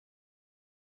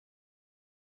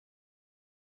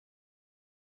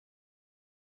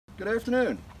Good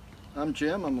afternoon. I'm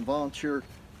Jim. I'm a volunteer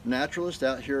naturalist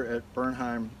out here at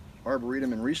Bernheim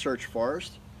Arboretum and Research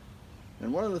Forest.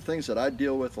 And one of the things that I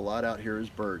deal with a lot out here is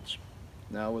birds.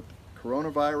 Now with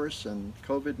coronavirus and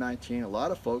COVID-19, a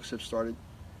lot of folks have started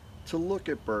to look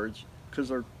at birds because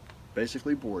they're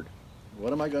basically bored.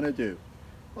 What am I going to do?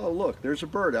 Oh look, there's a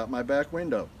bird out my back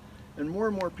window. And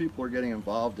more people are getting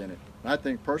involved in it. And I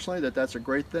think personally that that's a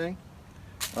great thing.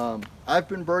 I've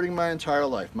been birding my entire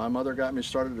life. My mother got me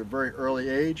started at a very early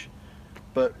age.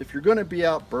 But if you're going to be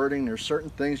out birding, there's certain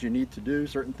things you need to do,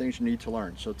 certain things you need to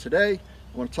learn. So today,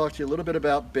 I want to talk to you a little bit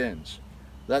about bins.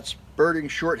 That's birding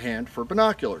shorthand for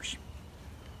binoculars.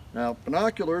 Now,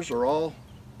 binoculars are all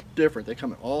different. They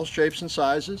come in all shapes and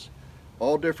sizes,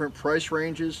 all different price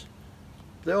ranges.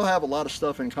 They all have a lot of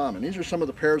stuff in common. These are some of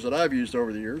the pairs that I've used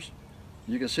over the years.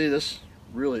 You can see this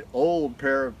really old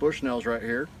pair of Bushnells right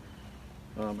here.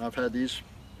 I've had these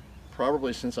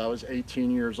probably since I was 18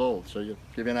 years old, so you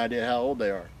give you an idea how old they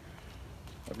are.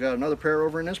 I've got another pair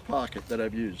over in this pocket that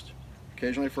I've used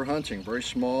occasionally for hunting. Very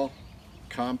small,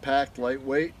 compact,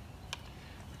 lightweight.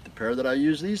 The pair that I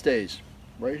use these days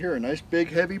right here, a nice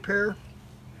big heavy pair,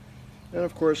 and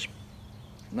of course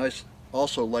nice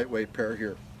also lightweight pair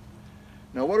here.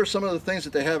 Now what are some of the things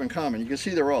that they have in common? You can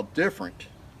see they're all different,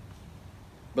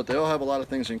 but they all have a lot of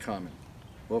things in common.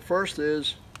 Well, first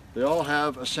is they all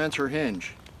have a center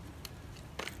hinge.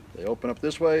 They open up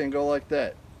this way and go like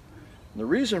that. And the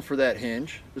reason for that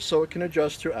hinge is so it can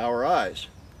adjust to our eyes.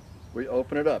 We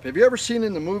open it up. Have you ever seen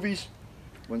in the movies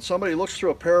when somebody looks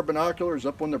through a pair of binoculars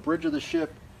up on the bridge of the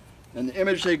ship and the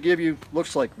image they give you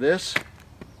looks like this?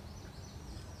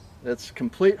 That's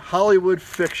complete Hollywood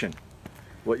fiction.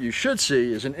 What you should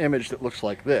see is an image that looks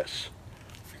like this.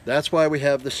 That's why we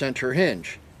have the center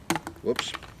hinge.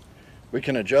 Whoops. We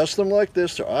can adjust them like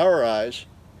this to our eyes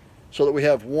so that we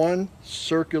have one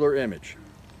circular image.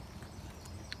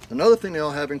 Another thing they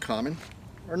all have in common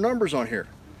are numbers on here.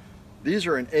 These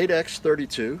are an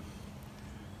 8x32.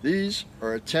 These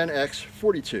are a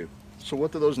 10x42. So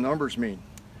what do those numbers mean?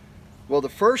 Well, the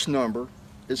first number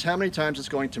is how many times it's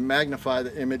going to magnify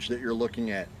the image that you're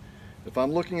looking at. If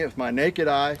I'm looking at my naked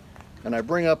eye and I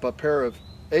bring up a pair of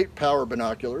 8 power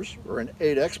binoculars or an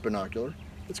 8x binocular,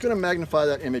 it's going to magnify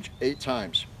that image 8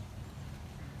 times.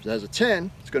 If it has a 10,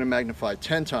 it's going to magnify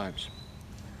 10 times.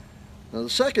 Now the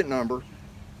second number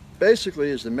basically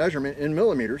is the measurement in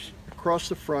millimeters across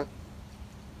the front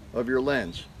of your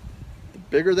lens. The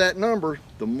bigger that number,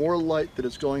 the more light that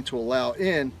it's going to allow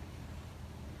in,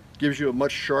 gives you a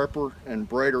much sharper and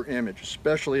brighter image,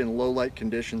 especially in low light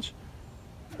conditions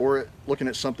or looking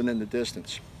at something in the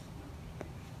distance.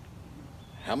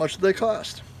 How much do they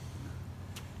cost?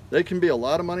 They can be a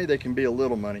lot of money, they can be a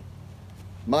little money.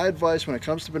 My advice when it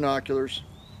comes to binoculars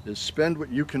is spend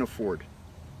what you can afford.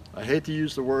 I hate to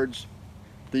use the words,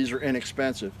 these are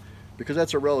inexpensive, because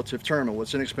that's a relative term, and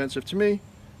what's inexpensive to me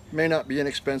may not be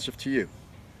inexpensive to you.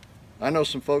 I know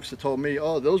some folks that told me,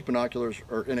 oh, those binoculars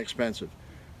are inexpensive.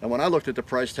 And when I looked at the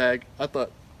price tag, I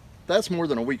thought, that's more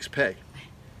than a week's pay.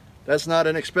 That's not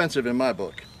inexpensive in my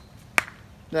book.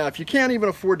 Now, if you can't even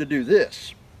afford to do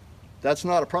this, that's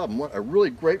not a problem. What a really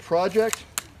great project,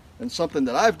 and something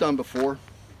that I've done before,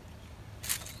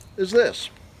 is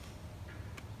this.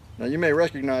 Now you may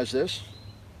recognize this.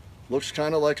 Looks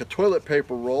kind of like a toilet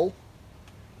paper roll.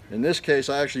 In this case,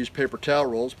 I actually used paper towel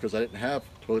rolls because I didn't have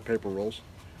toilet paper rolls,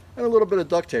 and a little bit of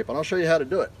duct tape, and I'll show you how to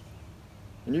do it.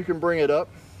 And you can bring it up.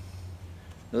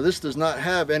 Now this does not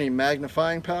have any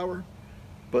magnifying power,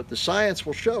 but the science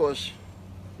will show us,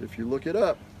 if you look it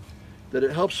up, that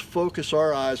it helps focus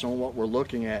our eyes on what we're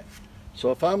looking at.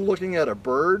 So if I'm looking at a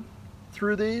bird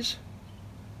through these,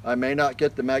 I may not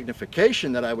get the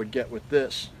magnification that I would get with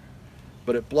this,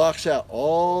 but it blocks out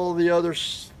all the other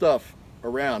stuff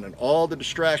around and all the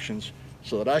distractions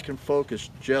so that I can focus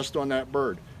just on that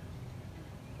bird.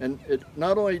 And it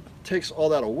not only takes all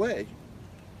that away,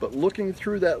 but looking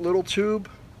through that little tube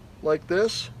like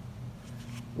this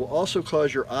will also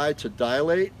cause your eye to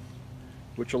dilate,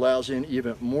 which allows in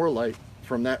even more light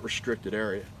from that restricted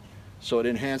area. So it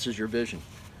enhances your vision.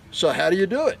 So how do you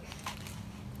do it?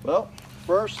 Well,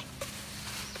 first,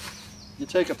 you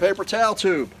take a paper towel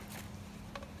tube.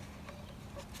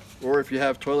 Or if you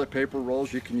have toilet paper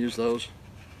rolls, you can use those.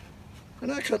 And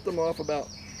I cut them off about,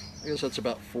 I guess that's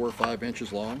about 4 or 5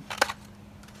 inches long.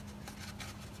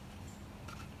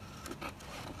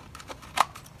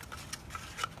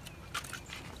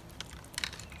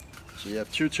 So you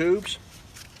have 2 tubes.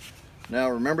 Now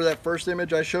remember that first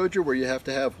image I showed you where you have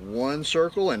to have 1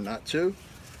 circle and not 2?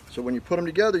 So when you put them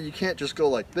together, you can't just go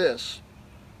like this.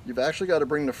 You've actually got to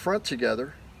bring the front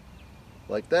together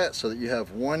like that so that you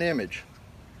have 1 image.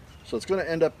 So it's going to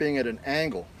end up being at an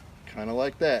angle, kind of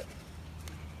like that.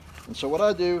 And so what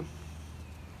I do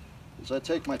is I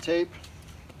take my tape,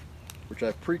 which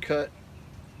I've pre-cut,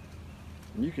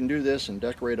 and you can do this and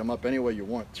decorate them up any way you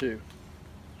want to.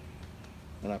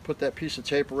 And I put that piece of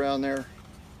tape around there.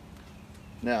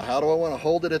 Now, how do I want to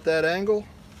hold it at that angle?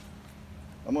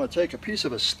 I'm going to take a piece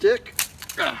of a stick,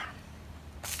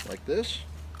 like this,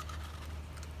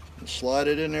 and slide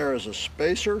it in there as a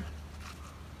spacer.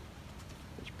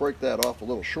 Let's break that off a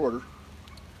little shorter.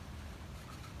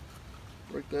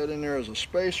 Break that in there as a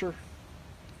spacer.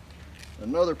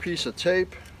 Another piece of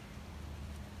tape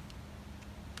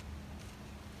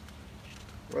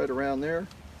right around there,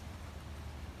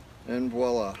 and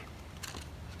voila,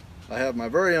 I have my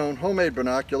very own homemade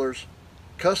binoculars,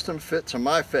 custom fit to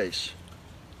my face.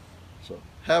 So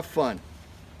have fun.